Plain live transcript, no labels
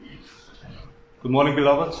Good morning,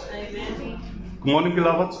 beloved. Amen. Good morning,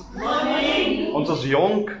 beloved. Morning. Ons is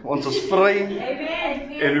jonk, ons is vry,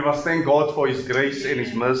 Amen. and we must thank God for His grace and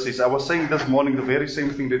His mercies. I was saying this morning the very same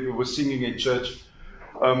thing that we were singing in church.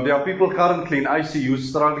 There are people currently in ICU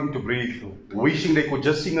struggling to breathe, wishing they could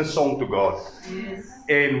just sing a song to God. Yes.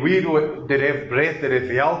 And we that have breath, that have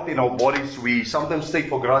health in our bodies, we sometimes take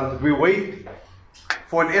for granted. We wait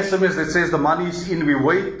for an SMS that says the money is in. We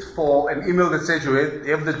wait for an email that says you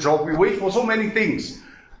have the job. We wait for so many things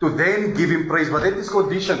to then give Him praise. But that is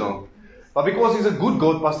conditional. But because He's a good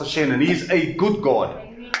God, Pastor Shannon, He is a good God.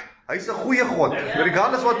 Hy's 'n goeie God.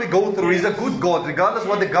 Regardless what we go through, He's a good God. Regardless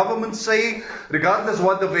what the government say, regardless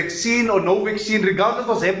what the vaccine or no vaccine, regardless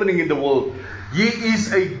what's happening in the world, He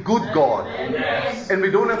is a good God. And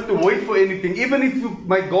we don't have to wait for anything. Even if,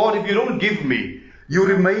 my God, if you don't give me, you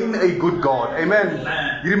remain a good God. Amen.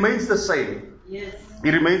 He remains the same. Yes. He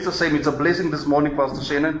remains the same. It's a blessing this morning, Pastor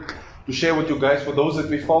Shannon, to share with you guys. For those that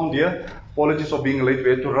we found here, apologies for being late.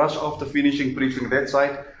 We had to rush after finishing preaching that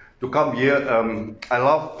side to come here.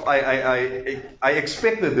 I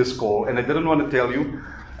expected this call, and I didn't want to tell you.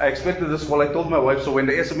 I expected this call. I told my wife. So when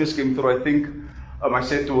the SMS came through, I think I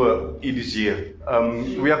said to her, "It is here."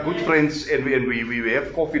 We are good friends, and we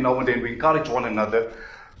have coffee now and then. We encourage one another.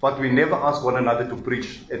 But we never ask one another to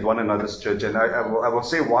preach at one another's church. And I will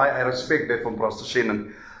say why I respect that from Pastor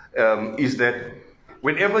Shannon, is that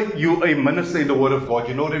whenever you are a minister in the Word of God,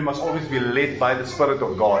 you know they must always be led by the Spirit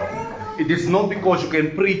of God. It is not because you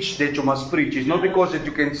can preach that you must preach. It's not because that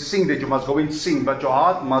you can sing that you must go and sing. But your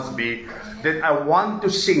heart must be that I want to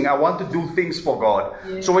sing. I want to do things for God.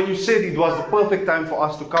 Yes. So when you said it was the perfect time for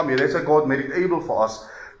us to come here, that's why God made it able for us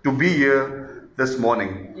to be here this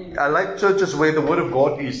morning. I like churches where the Word of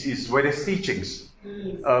God is where there's teachings.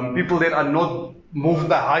 People that are not moved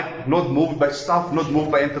by hype, not moved by stuff, not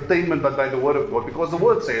moved by entertainment, but by the Word of God. Because the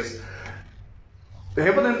Word says, the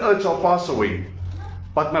heaven and earth shall pass away,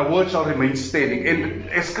 but my word shall remain standing. And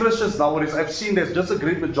as Christians nowadays, I've seen there's just a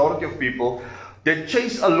great majority of people that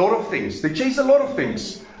chase a lot of things. They chase a lot of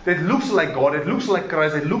things that looks like God, it looks like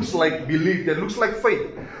Christ, it looks like belief, that looks like faith.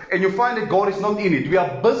 And you find that God is not in it. We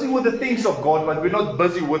are busy with the things of God, but we're not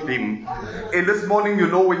busy with Him. And this morning, you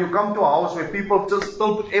know, when you come to a house where people just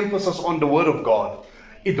still put emphasis on the Word of God,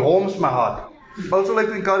 it warms my heart. I also like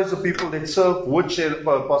to encourage the people that serve with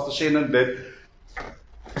Pastor Shannon that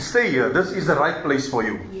stay here. This is the right place for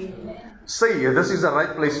you. Stay here. This is the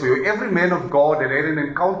right place for you. Every man of God that had an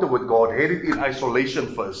encounter with God had it in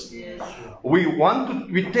isolation first. Yes. We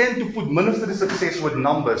tend to put ministry success with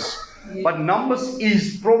numbers. Yes. But numbers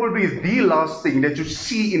is probably the last thing that you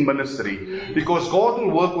see in ministry. Yes. Because God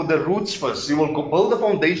will work with the roots first. He will build the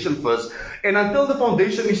foundation first. And until the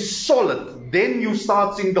foundation is solid, then you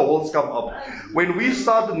start seeing the walls come up. When we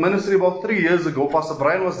started ministry about 3 years ago, Pastor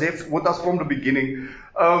Brian was there with us from the beginning.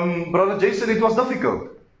 Brother Jason, it was difficult.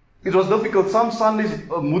 It was difficult. Some Sundays,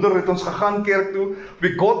 moeder het ons gegaan kerk toe.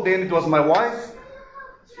 We got there and it was my wife,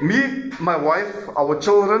 me, my wife, our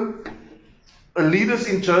children, leaders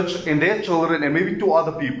in church and their children and maybe 2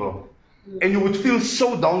 other people. And you would feel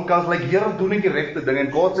so downcast, like, Here doen ek die regte ding.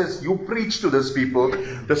 And God says, you preach to these people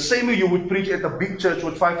the same way you would preach at a big church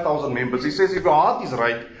with 5,000 members. He says, if your heart is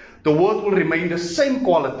right, the word will remain the same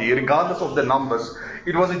quality regardless of the numbers.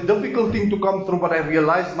 It was a difficult thing to come through, but I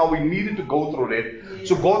realized now we needed to go through that.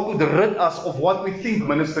 So God could rid us of what we think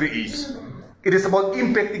ministry is. It is about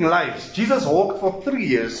impacting lives. Jesus walked for 3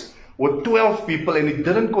 years with 12 people and it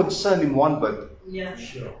didn't concern Him one bit. Yeah,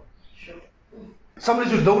 sure.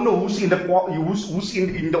 Sometimes you don't know who's in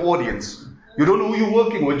the audience. You don't know who you're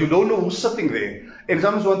working with. You don't know who's sitting there. And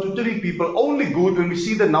sometimes 1 to 3 people, only good when we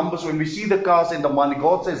see the numbers, when we see the cars and the money.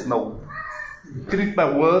 God says, no. Treat my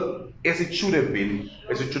word as it should have been,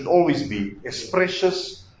 as it should always be, as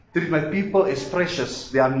precious. Treat my people as precious.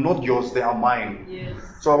 They are not yours, they are mine. Yes.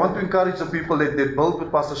 So I want to encourage the people that built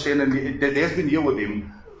with Pastor Shannon, that has been here with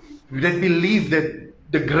him, that believe that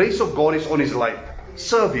the grace of God is on his life.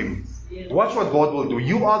 Serve Him. Yes. Watch what God will do.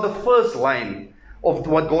 You are the first line of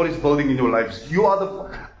what God is building in your lives. You are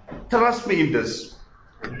trust me in this.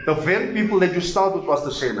 The very people that you start with,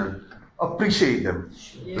 Pastor Shannon, appreciate them,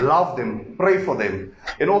 love them, pray for them,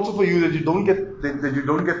 and also for you that you don't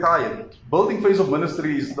get tired. Building phase of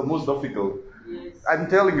ministry is the most difficult. Yes. I'm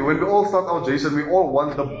telling you, when we all start out, Jason, we all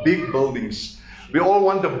want the big buildings. We all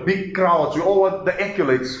want the big crowds. We all want the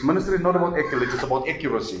accolades. Ministry is not about accolades, it's about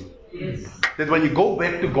accuracy. Yes. That when you go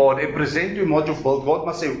back to God and present to Him what you've built, God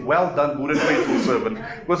must say, well done, good and faithful servant.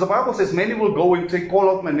 Because the Bible says, many will go and say, call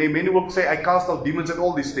out my name. Many will say, I cast out demons and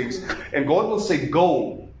all these things. And God will say,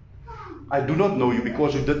 go. I do not know you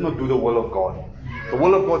because you did not do the will of God. The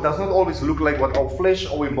will of God does not always look like what our flesh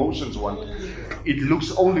or emotions want. It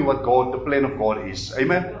looks only what God, the plan of God is.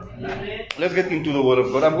 Amen? Let's get into the Word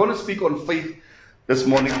of God. I'm going to speak on faith this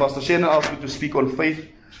morning. Pastor Shannon asked me to speak on faith.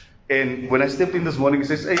 And when I stepped in this morning, he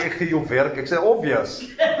says, "Hey, ek gee jou werk." I said, "Obvious."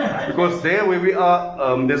 Because there where we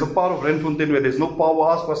are, there's a part of Randfontein where there's no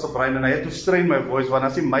power. Ask Pastor Brian, and I had to strain my voice. When I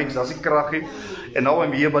see mics, I see krag. And now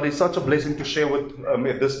I'm here, but it's such a blessing to share with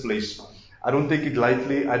at this place. I don't take it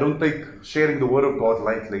lightly. I don't take sharing the Word of God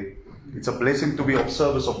lightly. It's a blessing to be of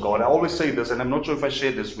service of God. I always say this, and I'm not sure if I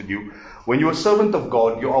shared this with you. When you're a servant of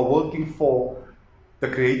God, you are working for the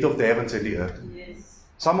Creator of the heavens and the earth.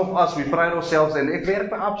 Some of us, we pride ourselves, and ek werk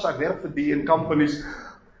vir apps, ek werk vir die in companies.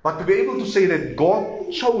 But to be able to say that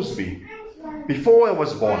God chose me before I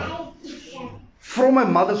was born, from my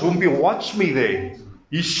mother's womb, He watched me there.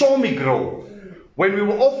 He saw me grow. When we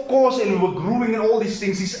were off course and we were growing and all these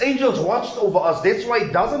things, His angels watched over us. That's why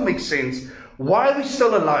it doesn't make sense. Why are we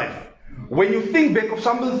still alive? When you think back of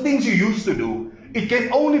some of the things you used to do, it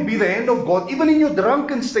can only be the hand of God, even in your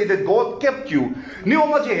drunken state, that God kept you. Nie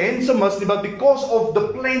omdat jy handsome is, but because of the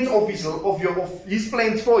plans of His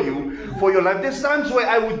plans for you, for your life. There's times where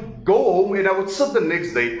I would go home and I would sit the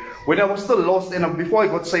next day when I was still lost and before I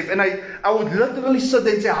got saved, and I would literally sit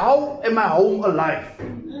there and say, "How am I home alive?"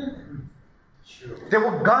 There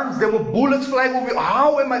were guns, there were bullets flying over you.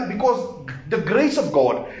 How am I? Because the grace of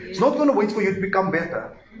God is not going to wait for you to become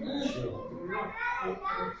better.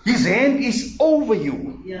 His hand is over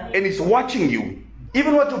you and He's watching you.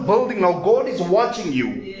 Even what you're building now, God is watching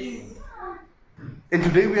you. And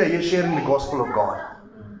today we are here sharing the gospel of God.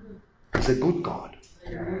 He's a good God.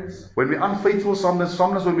 When we're unfaithful,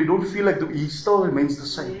 sometimes when we don't feel like He still remains the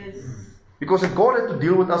same. Because if God had to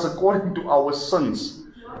deal with us according to our sins,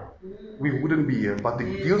 we wouldn't be here. But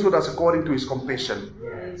He deals with us according to His compassion.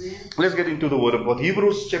 Let's get into the Word of God.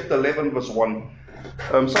 Hebrews chapter 11 verse 1.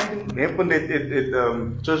 Something happened at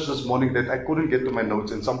church this morning that I couldn't get to my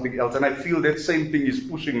notes, and something else. And I feel that same thing is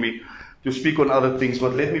pushing me to speak on other things.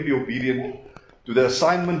 But let me be obedient to the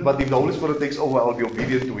assignment. But if the Holy Spirit takes over, I'll be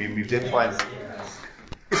obedient to Him. If that's fine.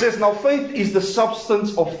 It says, "Now faith is the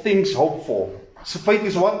substance of things hoped for." So faith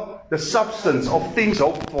is what? The substance of things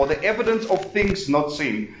hoped for, the evidence of things not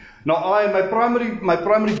seen. Now my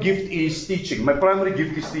primary gift is teaching. My primary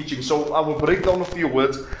gift is teaching. So I will break down a few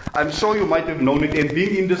words. I'm sure you might have known it. And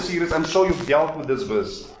being in this series, I'm sure you've dealt with this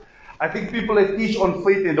verse. I think people that teach on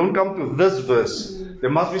faith and don't come to this verse,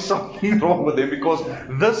 there must be something wrong with them, because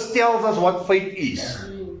this tells us what faith is.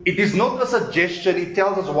 It is not a suggestion, it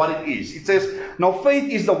tells us what it is. It says, now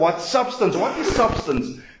faith is the what? Substance. What is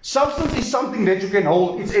substance? Substance is something that you can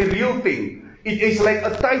hold. It's a real thing. It is like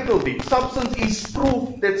a title deed. Substance is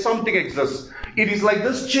proof that something exists. It is like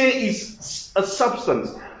this chair is a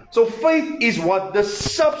substance. So faith is what? The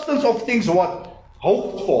substance of things what?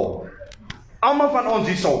 Hoped for. Almal van ons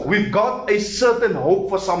hierso, we've got a certain hope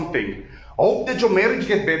for something. Hope that your marriage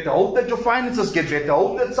gets better. Hope that your finances get better.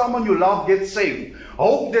 Hope that someone you love gets saved.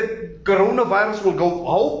 Hope that coronavirus will go.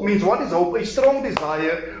 Hope means what is hope? A strong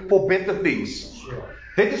desire for better things.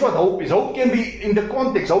 That is what hope is. Hope can be in the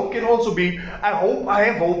context. Hope can also be, I hope, I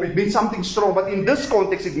have hope. It means something strong. But in this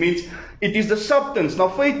context, it means it is the substance. Now,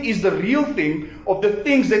 faith is the real thing of the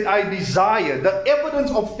things that I desire. The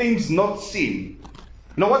evidence of things not seen.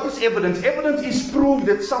 Now, what is evidence? Evidence is proof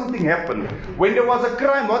that something happened. When there was a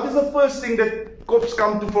crime, what is the first thing that cops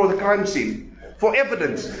come to for the crime scene? For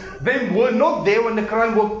evidence. They were not there when the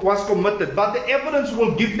crime was committed. But the evidence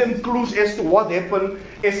will give them clues as to what happened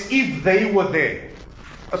as if they were there.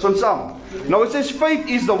 That's on some. Now it says faith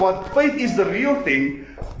is the what? Faith is the real thing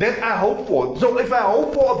that I hope for. So if I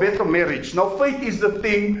hope for a better marriage, now faith is the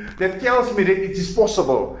thing that tells me that it is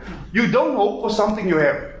possible. You don't hope for something you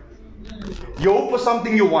have. You hope for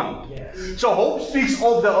something you want. So hope speaks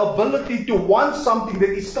of the ability to want something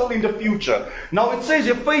that is still in the future. Now it says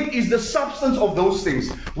your faith is the substance of those things.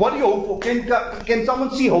 What do you hope for? Can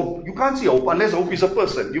someone see hope? You can't see hope unless hope is a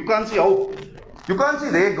person. You can't see hope. You can't say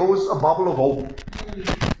there goes a bubble of hope.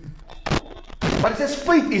 But it says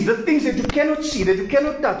faith is the things that you cannot see, that you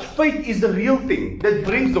cannot touch. Faith is the real thing that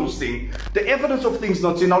brings those things. The evidence of things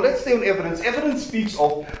not seen. Now let's stay on evidence. Evidence speaks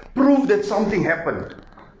of proof that something happened.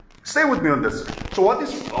 Stay with me on this. So what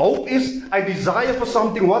is hope is I desire for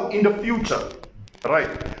something what? In the future. Right.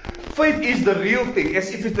 Faith is the real thing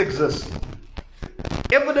as if it exists.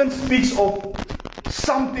 Evidence speaks of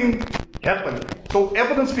something happened. So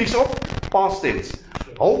evidence speaks of past tense.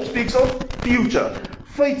 Hope speaks of future.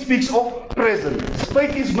 Faith speaks of present.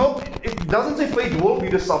 Faith is not, it doesn't say faith will be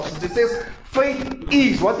the substance. It says faith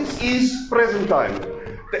is. What is present time.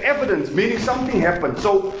 The evidence, meaning something happened.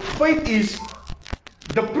 So faith is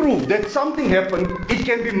the proof that something happened, it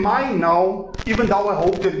can be mine now, even though I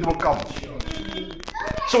hope that it will come.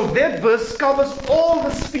 So that verse covers all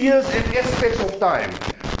the spheres and aspects of time.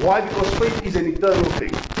 Why? Because faith is an eternal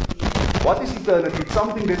thing. What is eternity? It's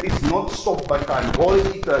something that is not stopped by time. God is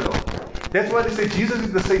eternal. That's why they say Jesus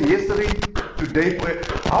is the same yesterday, today,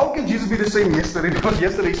 forever. How can Jesus be the same yesterday? Because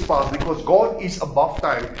yesterday is past. Because God is above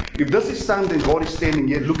time. If this is time, then God is standing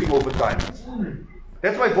here looking over time.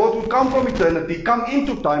 That's why God will come from eternity, come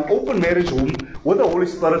into time, open marriage home with the Holy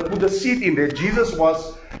Spirit, put the seed in there. Jesus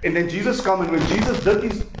was, and then Jesus come, and when Jesus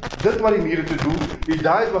did what he needed to do, he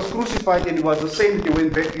died, was crucified, and he was ascended, he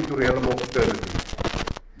went back into the realm of eternity.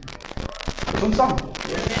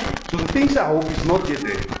 So the things I hope is not yet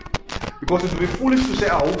there. Because it would be foolish to say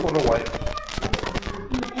I hope for a wife.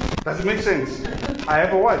 Does it make sense? I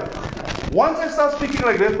have a wife. Once I start speaking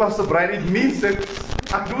like that, Pastor Brian, it means that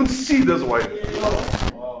I don't see this wife.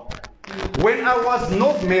 When I was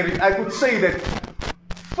not married, I could say that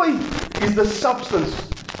faith is the substance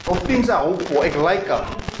of things I hope for. Like her.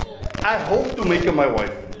 I hope to make her my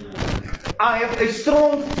wife. I have a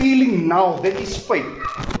strong feeling now that is faith,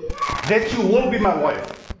 that you will be my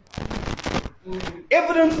wife.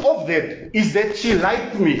 Evidence of that is that she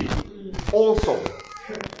liked me also.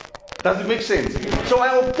 Does it make sense? So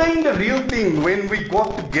I obtained the real thing when we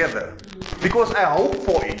got together, because I hoped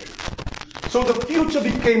for it. So the future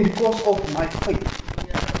became because of my faith.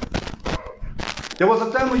 There was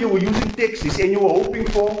a time when you were using taxis and you were hoping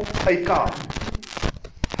for a car.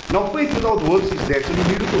 Now faith without works is dead, so you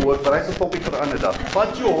needed to work, but that's a topic for another.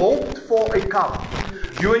 But you hoped for a car.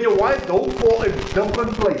 You and your wife hoped for a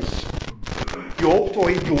different place. You hoped for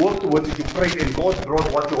it, you worked towards it, you prayed, and God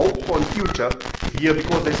brought what you hoped for in future here,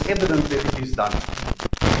 because there's evidence that it is done.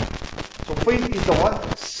 So faith is the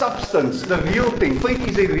what? Substance, the real thing.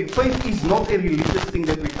 Faith is not a religious thing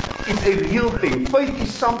it's a real thing. Faith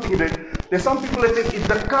is something that, there's some people that say it's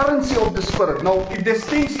the currency of the Spirit. Now, if there's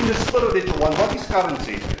things in the Spirit that you want, what is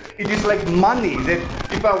currency? It is like money, that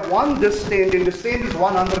if I want this stand, then the stand is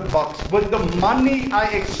 $100. But the money I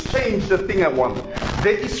exchange the thing I want.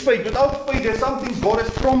 That is faith. Without faith, there's some things God has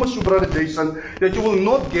promised you, Brother Jason, that you will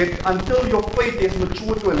not get until your faith has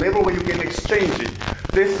matured to a level where you can exchange it.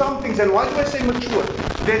 There's some things, and why do I say mature?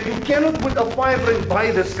 That you cannot with a $5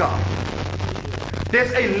 buy this car.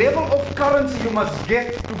 There's a level of currency you must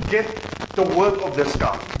get to get the worth of this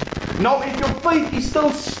car. Now, if your faith is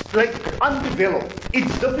still like undeveloped,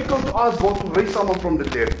 it's difficult to ask God to raise someone from the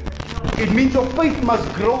dead. It means your faith must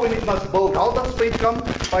grow and it must build. How does faith come?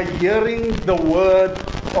 By hearing the word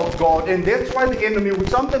of God. And that's why the enemy would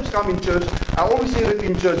sometimes come in church. I always say that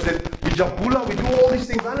in church, that we jabula, we do all these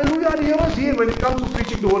things. Hallelujah, the hero is here. When it comes to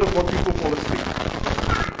preaching the word of God, people fall asleep.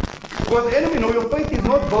 Because the enemy, no, your faith is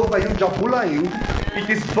not built by you jabulaing. It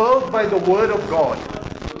is built by the word of God.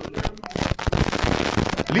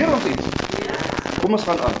 Leer ons iets. Kom ons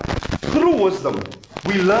gaan aan. Through wisdom,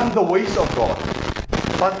 we learn the ways of God.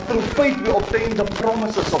 But through faith, we obtain the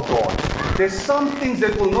promises of God. There's some things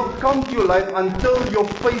that will not come to your life until your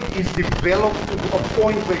faith is developed to a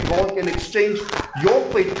point where God can exchange your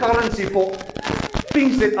faith currency for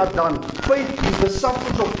things that are done. Faith is the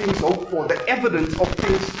substance of things hoped for, the evidence of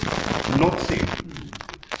things not seen.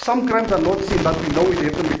 Some crimes are not seen, but we know it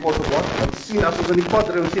happened because of what? Ons sien, as ons in die pad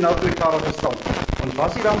ry, ons sien al twee karre gestamp. Ons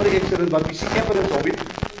was hier dan met die accident, but we see evidence of it.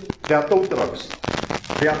 There are tow trucks.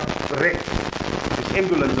 They are wrecked. There's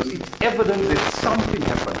ambulances. It's evidence that something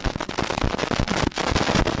happened.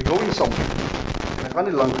 We're going somewhere. And I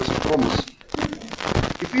can't lang, because I promise.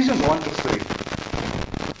 Ephesians 1 verse 3.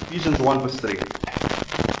 Ephesians 1 verse 3.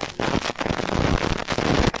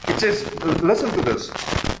 It says, listen to this.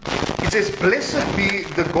 It says, blessed be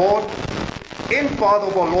the God and Father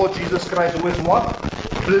of our Lord Jesus Christ, who has what?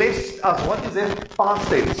 Blessed us. What is that? Past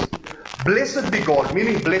tense. Blessed be God,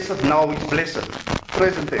 meaning blessed now is blessed.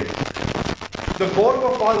 Present tense. The God of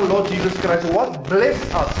our Father, Lord Jesus Christ, what?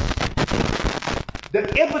 Blessed us. The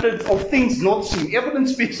evidence of things not seen.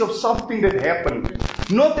 Evidence speaks of something that happened.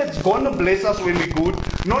 Not that's going to bless us when we're good.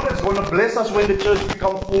 Not that's going to bless us when the church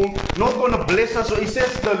becomes full. Not going to bless us. So it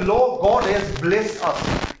says the Lord God has blessed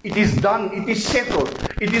us. It is done. It is settled.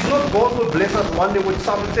 It is not God will bless us one day with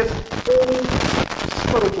some. It says all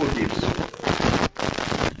spiritual gifts.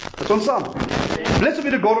 That's on some. Blessed be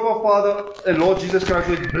the God of our Father and Lord Jesus Christ,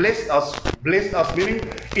 who has blessed us. Blessed us, meaning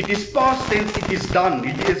it is past tense, it is done.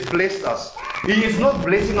 He has blessed us. He is not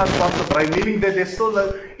blessing us, Pastor Brian, meaning that there's still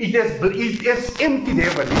it has emptied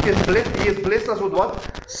heaven. He has blessed us with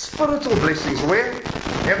what? Spiritual blessings. Where?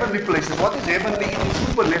 Heavenly places. What is heavenly? It is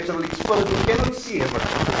supernatural, it's spiritual. You cannot see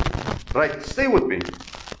heaven. Right, stay with me.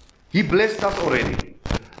 He blessed us already.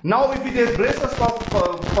 Now, if it has blessed us,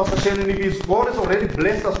 Pastor Shannon, if God has already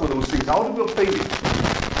blessed us with those things, how do we obtain it?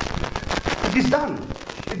 It is done.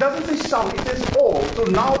 It doesn't say some, it says all. So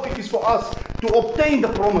now it is for us to obtain the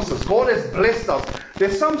promises. God has blessed us.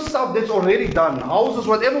 There's some stuff that's already done. Houses,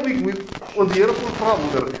 whatever we on the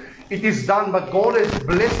earth, it is done, but God has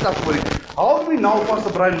blessed us with it. How do we now,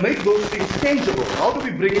 Pastor Brian, make those things tangible? How do we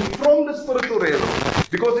bring it from the spiritual realm?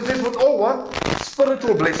 Because it says with all what?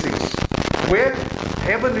 Spiritual blessings. Where?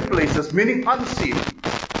 Heavenly places, meaning unseen.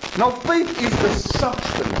 Now faith is the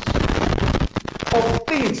substance of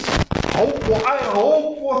things. I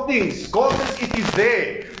hope for things. God says it is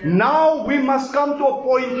there. Now we must come to a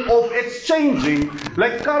point of exchanging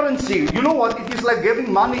like currency. You know what? It is like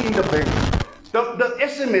having money in the bank. The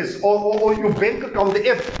SMS or your bank account, the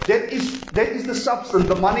app, that is the substance.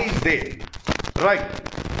 The money is there. Right.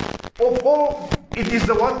 Or it is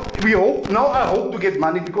the what we hope. Now I hope to get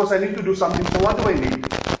money because I need to do something. So what do I need?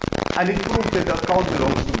 I need proof that the account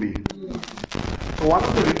belongs to me. So one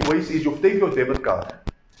of the ways is you take your debit card.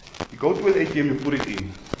 You go to an ATM, you put it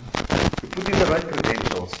in. You put in the right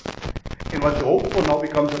credentials. And what you hope for now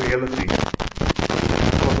becomes a reality.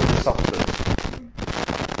 Because of the substance.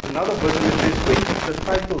 Another version is this faith is the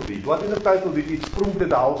title deed. What is a title deed? It's proof that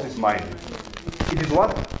the house is mine. It is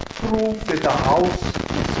what? Proof that the house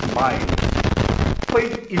is mine.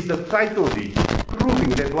 Faith is the title deed, proving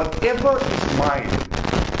that whatever is mine,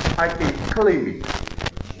 I can claim it.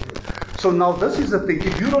 So now this is the thing,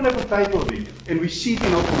 if you don't have a title deed, and we see it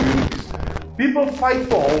in our communities, people fight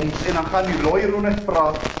for homes, en dan gaan die lawyer nou net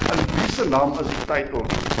vra, in wie se naam is die title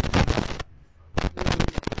deed?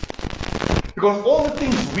 Because all the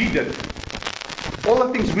things we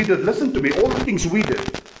did, listen to me, all the things we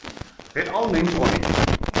did, had all names on it.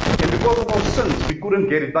 And because of our sins, we couldn't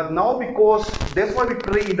get it. But now because, that's why we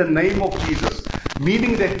pray in the name of Jesus,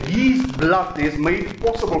 meaning that His blood has made it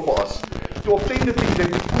possible for us to obtain the things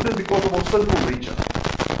that we couldn't because of our sinful nature.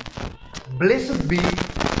 Blessed be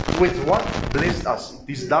with what blessed us.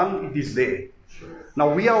 It is done, it is there.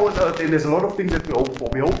 Now we are on earth and there's a lot of things that we hope for.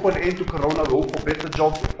 We hope for an end to Corona, we hope for better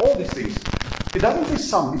jobs, all these things. It doesn't say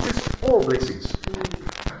some, it says all blessings.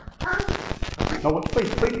 Now with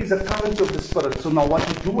faith is a currency of the Spirit. So now what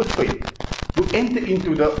you do with faith, you enter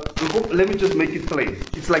into let me just make it plain.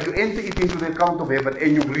 It's like you enter it into the account of heaven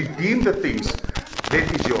and you redeem the things that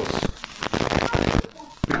is yours.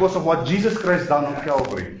 Because of what Jesus Christ done on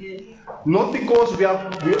Calvary. Not because we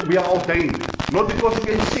are ordained. Not because you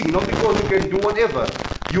can sing. Not because you can do whatever.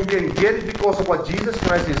 You can get it because of what Jesus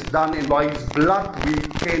Christ has done, and by His blood we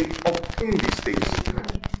can obtain these things.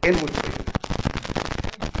 And with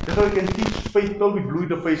faith. That's why we can teach faith till we blue in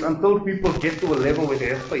the face, until people get to a level where they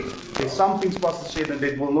have faith. There's some things, Pastor said, and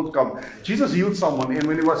that will not come. Jesus healed someone, and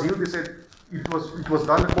when He was healed, He said, it was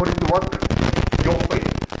done according to what? Your faith.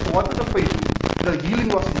 So what did the faith do? The healing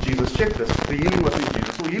was in Jesus. Check this. The healing was in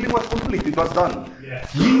Jesus. So healing was complete. It was done.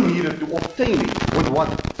 Yes. He needed to obtain it with what?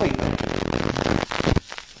 Faith.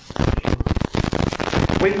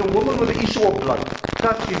 When the woman with the issue of blood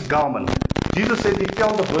touched His garment, Jesus said He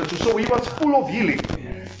felt the virtue. So He was full of healing.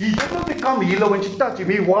 He did not become healer when she touched Him.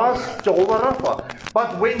 He was Jehovah Rapha.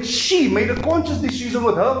 But when she made a conscious decision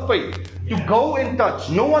with her faith to go and touch,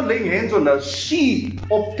 no one laying hands on her, she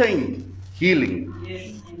obtained healing.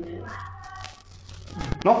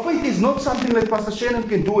 Now faith is not something that Pastor Shannon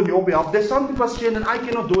can do on your behalf. There's something Pastor Shannon I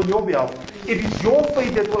cannot do on your behalf. It is your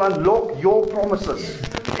faith that will unlock your promises.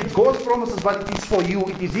 It's God's promises, but it is for you.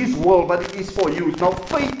 It is His will, but it is for you. Now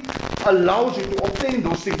faith allows you to obtain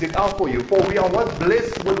those things that are for you. For we are what?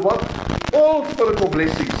 Blessed with what? All spiritual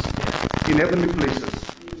blessings in heavenly places.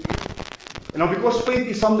 Now because faith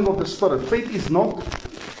is something of the Spirit. Faith is not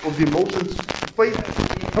of the emotions.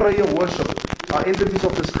 Faith, prayer, worship are entities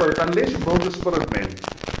of the Spirit. Unless you build the Spirit, man,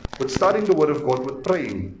 with studying the Word of God, with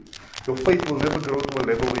praying, your faith will never grow to a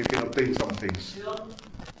level where you can obtain some things.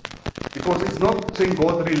 Because it's not saying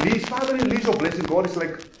God release, Father release your blessing. God is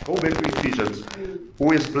like, go back to Ephesians,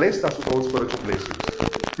 who has blessed us with all spiritual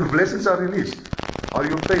blessings. Your blessings are released. How do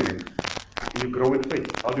you obtain it? You grow in faith.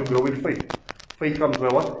 How do you grow in faith? Faith comes by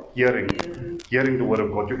what? Hearing. Hearing the Word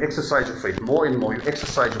of God. You exercise your faith more and more. You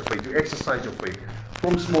exercise your faith. You exercise your faith.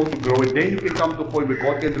 From small to grow. And then you can come to a point where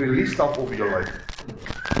God can release stuff over your life.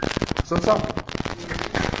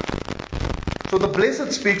 So the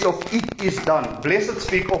blessed speaks of it is done. Blessed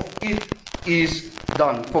speak of it is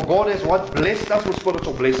done. For God has what? Blessed us with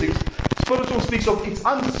spiritual blessings. Spiritual speaks of it's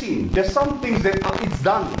unseen. There's some things that it's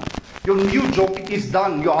done. Your new job, it is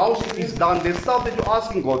done. Your house, it is done. There's stuff that you're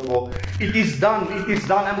asking God for. It is done. It is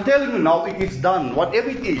done. I'm telling you now, it is done. Whatever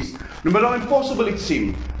it is. No matter how impossible it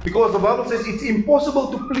seems. Because the Bible says it's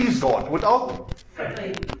impossible to please God without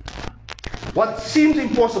faith. What seems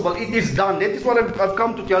impossible, it is done. That is what I've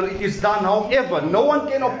come to tell you. It is done. However, no one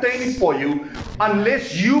can obtain it for you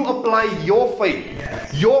unless you apply your faith.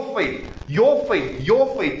 Your faith. Your faith. Your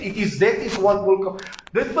faith. That is what will come.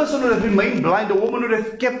 That person would have remained blind. The woman would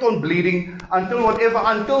have kept on bleeding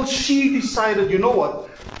until she decided, you know what?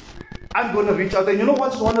 I'm going to reach out. And you know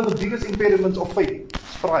what's one of the biggest impediments of faith?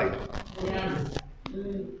 It's pride.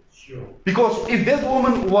 Because if that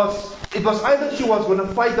woman it was either she was going to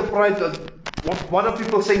fight the pride. What are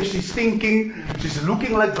people saying? She's thinking, she's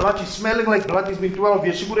looking like blood, she's smelling like blood. It's been 12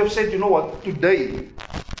 years. She would have said, you know what? Today,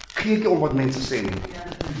 gee all what mensen sê nie.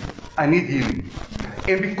 I need healing.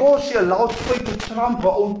 And because she allowed faith to trump her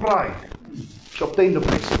own pride, she obtained the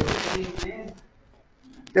blessing.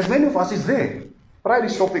 There's many of us, it's there. Pride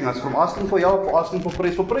is stopping us from asking for help, for asking for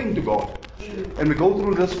praise, for praying to God. And we go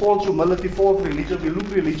through this false humility, false religion. We look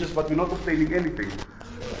religious, but we're not obtaining anything.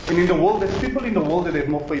 And in the world, there's people in the world that have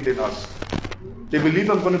more faith than us. They believe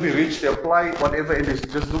I'm going to be rich, they apply whatever, and they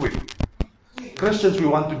just do it. Christians, we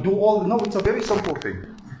want to do all. No, it's a very simple thing.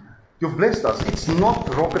 You've blessed us. It's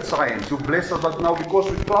not rocket science. You've blessed us, but now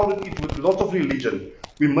because we've clouded it with lots of religion,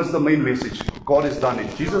 we miss the main message. God has done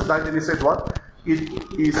it. Jesus died and He said what? It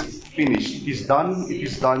is finished. It is done. It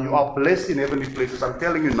is done. You are blessed in heavenly places. I'm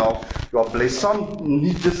telling you now, you are blessed. Some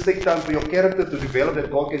need just take time for your character to develop,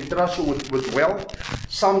 that God can trust you with wealth.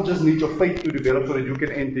 Some just need your faith to develop so that you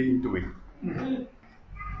can enter into it.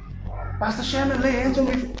 Pastor Shannon, lay hands on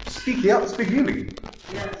me. Speak healing.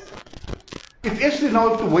 Yes. If Ashley now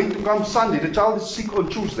have to wait to come Sunday, the child is sick on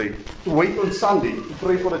Tuesday, to wait on Sunday to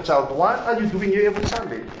pray for the child. What are you doing here every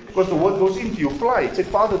Sunday? Because the word goes into you. Apply it. Say,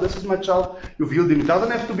 Father, this is my child. You've healed him. It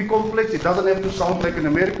doesn't have to be complex. It doesn't have to sound like an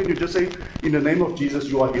American. You just say, in the name of Jesus,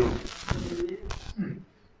 you are healed.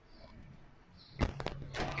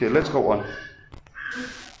 Okay, let's go on.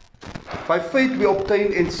 By faith we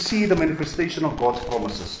obtain and see the manifestation of God's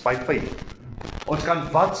promises. By faith. Ons kan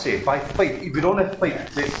wat sê? By faith. If you don't have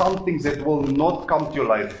faith, there's some things that will not come to your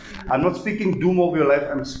life. I'm not speaking doom of your life.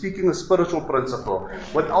 I'm speaking a spiritual principle.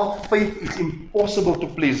 Without faith, it's impossible to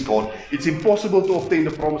please God. It's impossible to obtain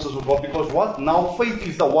the promises of God. Because what? Now faith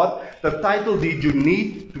is the what? The title deed you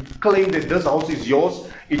need to claim that this house is yours.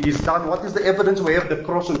 It is done. What is the evidence? We have the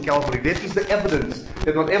cross on Calvary. That is the evidence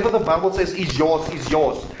that whatever the Bible says is yours, is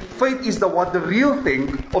yours. Faith is the what? The real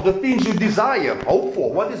thing of the things you desire. Hope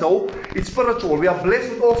for. What is hope? It's spiritual. We are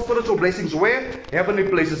blessed with all spiritual blessings. Where? Heavenly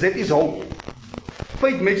places. That is hope.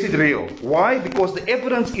 Faith makes it real. Why? Because the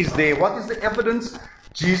evidence is there. What is the evidence?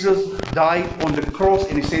 Jesus died on the cross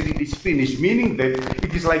and He said it is finished. Meaning that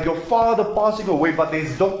it is like your father passing away, but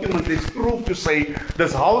there's document, there's proof to say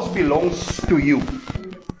this house belongs to you.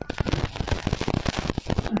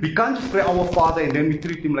 We can't just pray our Father and then we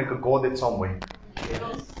treat Him like a God in some way.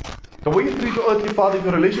 The way you treat your earthly father, if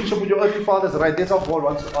your relationship with your earthly father is right, that's how God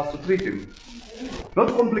wants us to treat Him. Not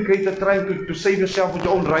complicated, trying to save yourself with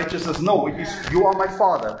your own righteousness. No, it is, you are my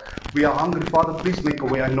Father. We are hungry, Father, please make a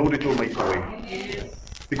way. I know that you'll make a way.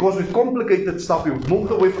 Because with complicated stuff, we've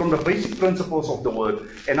moved away from the basic principles of the Word.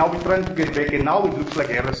 And now we're trying to get back, and now it looks like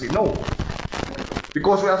heresy. No.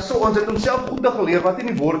 Because we are so, ons het onsself goed geleer, wat in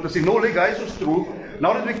die woord te sê, no, like guys, is truth.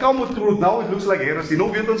 Now that we come with truth, now it looks like heresy. No,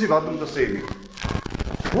 weet ons nie wat om te sê nie.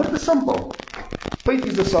 Word is simple. Faith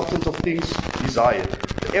is the substance of things desired.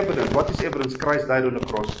 The evidence. What is evidence? Christ died on the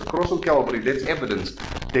cross. The cross on Calvary, that's evidence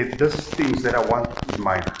that these things that I want is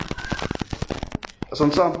mine. As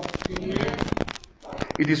ons saam?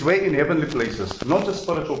 It is where in heavenly places, not just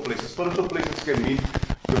spiritual places. Spiritual places can mean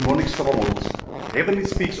demonic strongholds. Heavenly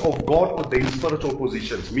speaks of God ordained spiritual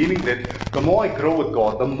positions, meaning that the more I grow with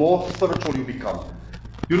God, the more spiritual you become.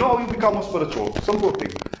 You know how you become more spiritual? Simple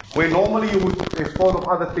thing. Where normally you would have thought of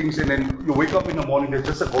other things and then you wake up in the morning, there's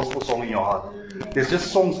just a gospel song in your heart. There's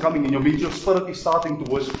just songs coming in. Means your spirit is starting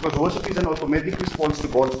to worship, because worship is an automatic response to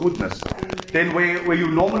God's goodness. Then where you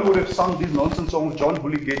normally would have sung these nonsense songs, John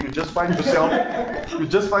Bulligate, you just find yourself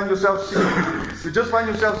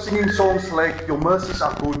singing songs like, your mercies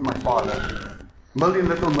are good, my Father. Million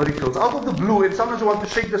little miracles out of the blue, and sometimes you want to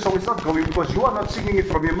shake the song. It's not going because you are not singing it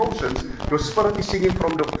from emotions. Your spirit is singing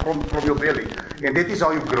from your belly, and that is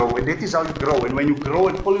how you grow. And that is how you grow. And when you grow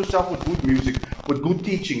and fill yourself with good music, with good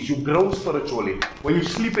teachings, you grow spiritually. When you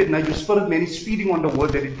sleep at night, your spirit man is feeding on the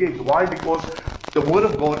word that it gives. Why? Because the word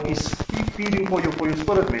of God is feeding for your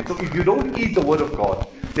spirit man. So if you don't eat the word of God,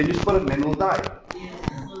 then your spirit man will die.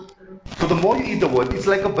 So the more you eat the word, it's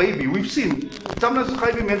like a baby. We've seen, sometimes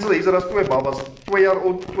jy mense lees as 2 babas, 2 jaar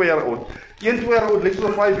oud, 2 jaar oud. 1 2 jaar oud, lyk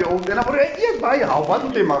so 5 jaar oud. En dan word hy eet baie hou, wat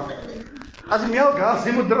moet hy maak? As die melk gas,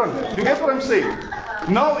 hy moet drink. You get what I'm saying?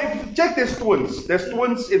 Now, if you check, there's twins,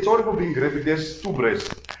 and sorry for being graphic, there's 2 breasts.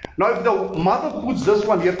 Now, if the mother puts this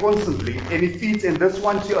one here constantly and it feeds, and this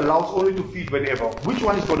one she allows only to feed whenever, which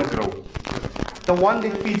one is going to grow? The one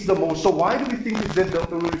that feeds the most. So why do we think it's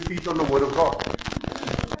that only feeds on the Word of God?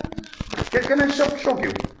 Can I shock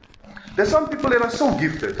you? There's some people that are so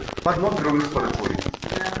gifted, but not growing spiritually.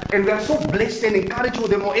 And we are so blessed and encouraged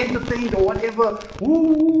with them or entertained or whatever.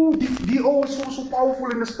 Ooh, they are so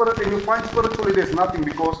powerful in the spirit, and you find spiritually there's nothing,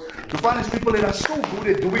 because you find these people that are so good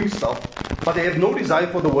at doing stuff, but they have no desire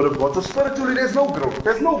for the Word of God. So spiritually there's no growth.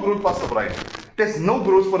 There's no growth, Pastor Brian. There's no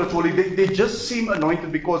growth spiritually. They just seem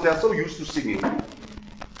anointed because they are so used to singing.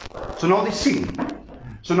 So now they sing.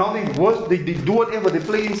 So now they do whatever, they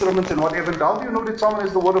play instruments and whatever. How do you know that someone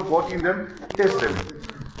has the Word of God in them? Test them.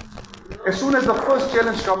 As soon as the first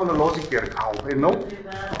challenge comes, the logic here, you know?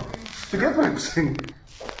 You get what I'm saying?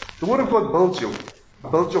 The Word of God builds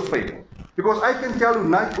your faith. Because I can tell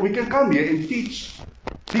you, we can come here and teach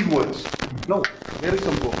big words. No, very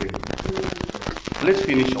simple thing. Let's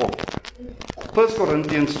finish off. 1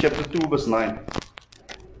 Corinthians chapter 2 verse 9.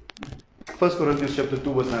 1 Corinthians chapter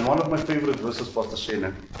 2 verse 9. One of my favorite verses, Pastor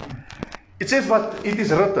Shannon. It says, but it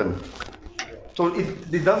is written. So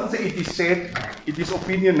it doesn't say it is said, it is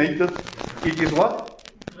opinionated. It is what?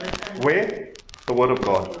 Where? The Word of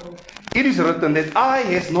God. It is written that eye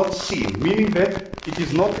has not seen, meaning that it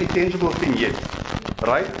is not a tangible thing yet.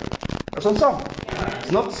 Right? That's on some.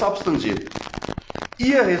 It's not substance yet.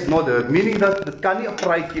 Ear has not heard, meaning that it kan nie 'n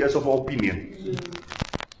praatjie is of opinion.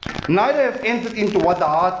 Neither have entered into what the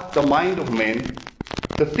heart, the mind of man,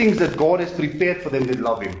 the things that God has prepared for them that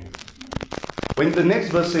love Him. When the next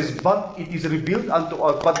verse says, but it is revealed unto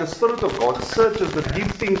us, but the Spirit of God searches the deep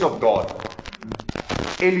things of God,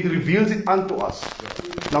 and it reveals it unto us.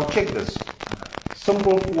 Now check this.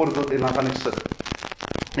 Simple voorbeeld en dan gaan ek sit.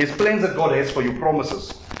 There's plans that God has for you,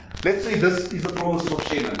 promises. Let's say this is the promises of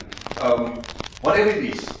Shannon. Whatever it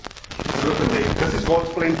is, it's written there. This is God's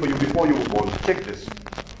plan for you before you were born. Check this.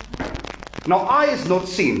 Now, eye is not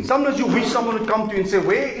seen. Sometimes you wish someone would come to you and say,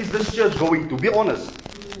 where is this church going to? Be honest.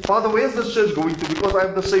 Father, where is this church going to? Because I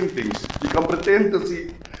have the same things. You can pretend to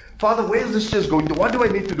see, Father, where is this church going to? What do I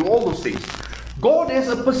need to do? All those things. God has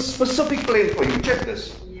a specific plan for you. Check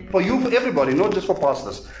this. For you, for everybody, not just for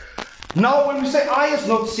pastors. Now, when we say eye is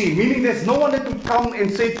not seen, meaning there's no one that would come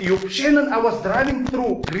and say to you, Shannon, I was driving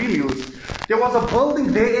through Green Hills. There was a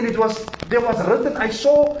building there, and there was written, I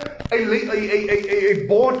saw a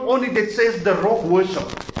board on it that says the Rock Worship.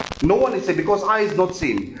 No one is saying, because eye is not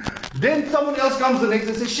seen. Then someone else comes the next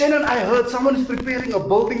and says, Shannon, I heard someone is preparing a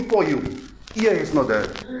building for you. Ear is not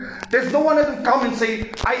heard. There's no one that will come and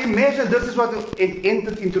say, I imagine this is what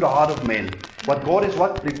entered into the heart of man. What God has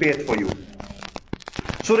what? Prepared for you.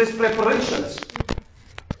 So there's preparations.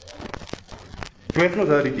 You have not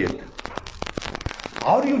heard it yet.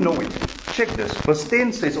 How do you know it? Check this. Verse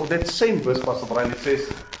 10 says, that same verse, Pastor Brian, it says,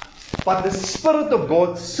 but the Spirit of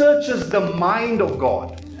God searches the mind of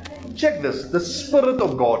God. Check this. The Spirit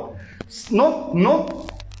of God. Not,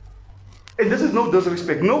 and this is no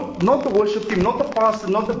disrespect, not the worship team, not the pastor,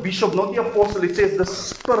 not the bishop, not the apostle. It says the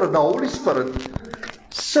Spirit, the Holy Spirit,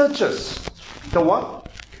 searches the what?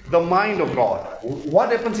 The mind of God.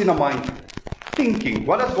 What happens in the mind? Thinking.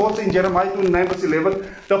 What does God say in Jeremiah 29 verse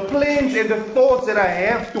 11? The plans and the thoughts that I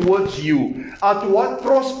have towards you are to what?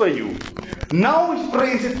 Prosper you. Now he's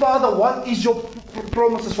praying and says, Father, what is your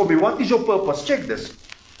promises for me? What is your purpose? Check this.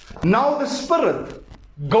 Now the Spirit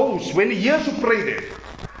goes, when he hears you pray there,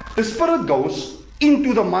 the Spirit goes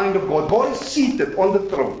into the mind of God. God is seated on the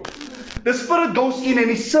throne. The Spirit goes in and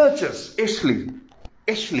he searches. Ashley,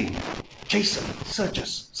 Jason,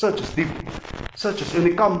 searches deep. Searches. And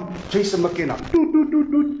he comes, Jason McKenna.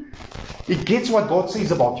 He gets what God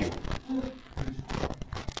says about you.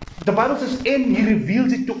 The Bible says, and he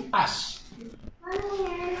reveals it to us.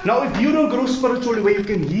 Now, if you don't grow spiritually where you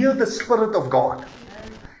can hear the Spirit of God,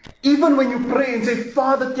 even when you pray and say,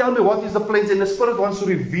 Father, tell me what is the plans, and the Spirit wants to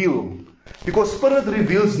reveal. Because Spirit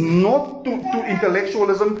reveals not to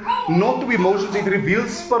intellectualism, not to emotions, it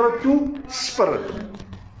reveals Spirit to Spirit.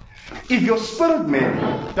 If your spirit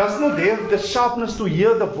man does not have the sharpness to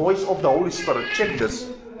hear the voice of the Holy Spirit, check this.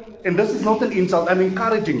 And this is not an insult, I'm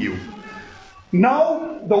encouraging you.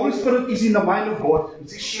 Now, the Holy Spirit is in the mind of God. It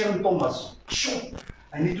says, Sharon Thomas, sure,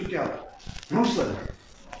 I need to tell you. Rosalind.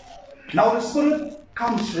 Now the Spirit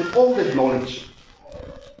comes with all that knowledge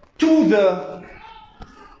to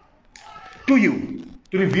you,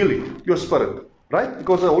 to reveal it, your spirit. Right?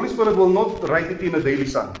 Because the Holy Spirit will not write it in a daily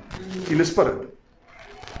sun, in the Spirit.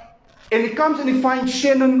 And he comes and he finds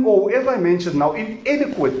Shannon or whoever I mentioned now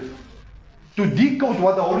inadequate to decode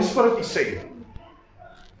what the Holy Spirit is saying.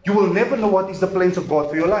 You will never know what is the plans of God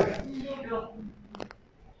for your life.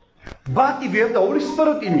 But if you have the Holy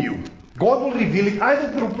Spirit in you, God will reveal it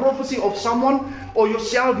either through prophecy of someone or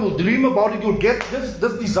yourself. You'll dream about it. You'll get this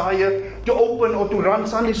desire to open or to run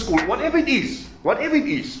Sunday school. Whatever it is. Whatever it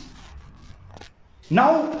is.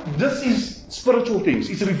 Now, this is spiritual things.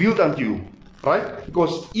 It's revealed unto you. Right?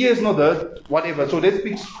 Because ear is not heard, whatever. So that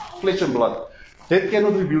speaks flesh and blood. That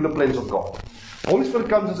cannot reveal the plans of God. Holy Spirit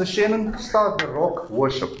comes and says, Shannon, start the rock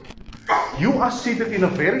worship. You are seated in a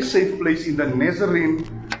very safe place in the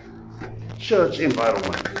Nazarene church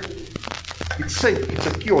environment. It's safe, it's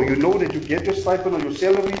secure. You know that you get your stipend or your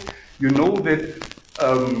salary. You know that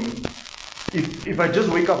if I just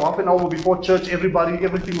wake up half an hour before church,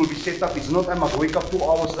 everything will be set up. It's not I must wake up 2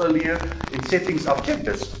 hours earlier and set things up. Check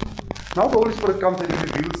this. Now the Holy Spirit comes and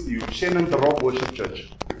reveals to you, Shannon, the Rock Worship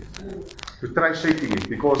Church. You try shaping it,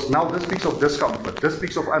 because now this speaks of discomfort. This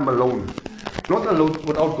speaks of I'm alone. Not alone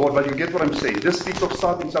without God, but you get what I'm saying. This speaks of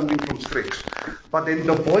starting something from scratch. But then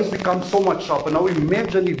the voice becomes so much sharper. Now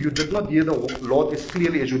imagine if you did not hear the Lord as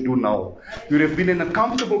clearly as you do now. You would have been in a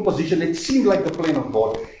comfortable position. It seemed like the plan of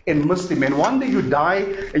God and missed Him. And one day you die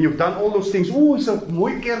and you've done all those things. Oh, it's a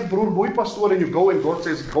mooi kerk, broer, mooi pastor. And you go and God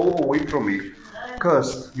says, go away from me.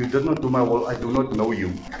 Cursed, you did not do my will. I do not know you.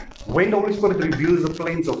 When the Holy Spirit reveals the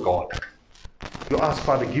plans of God, you ask,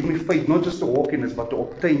 Father, give me faith, not just to walk in this, but to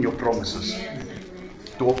obtain your promises.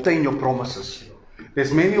 To obtain your promises.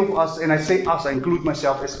 There's many of us, and I say us, I include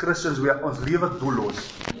myself, as Christians, we are ons lewe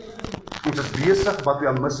doelloos. Ons is besig, but we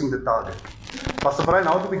are missing the target. Pastor Brian,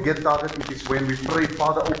 how do we get target? It is when we pray,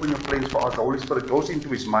 Father, open your plans for us. The Holy Spirit goes into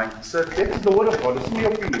his mind. Sir, that is the word of God. It's my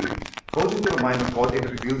opinion. Goes into the mind of God and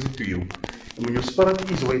reveals it to you. And when your spirit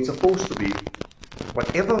is where it's supposed to be,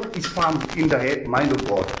 whatever is found in the mind of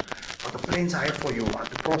God, but the plans I have for you are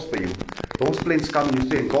to prosper you. Those plans come and you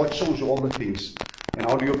say, and God shows you all the things. And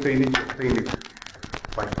how do you obtain it? You obtain it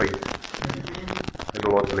by faith. May the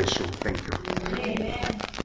Lord bless you. Thank you. Amen.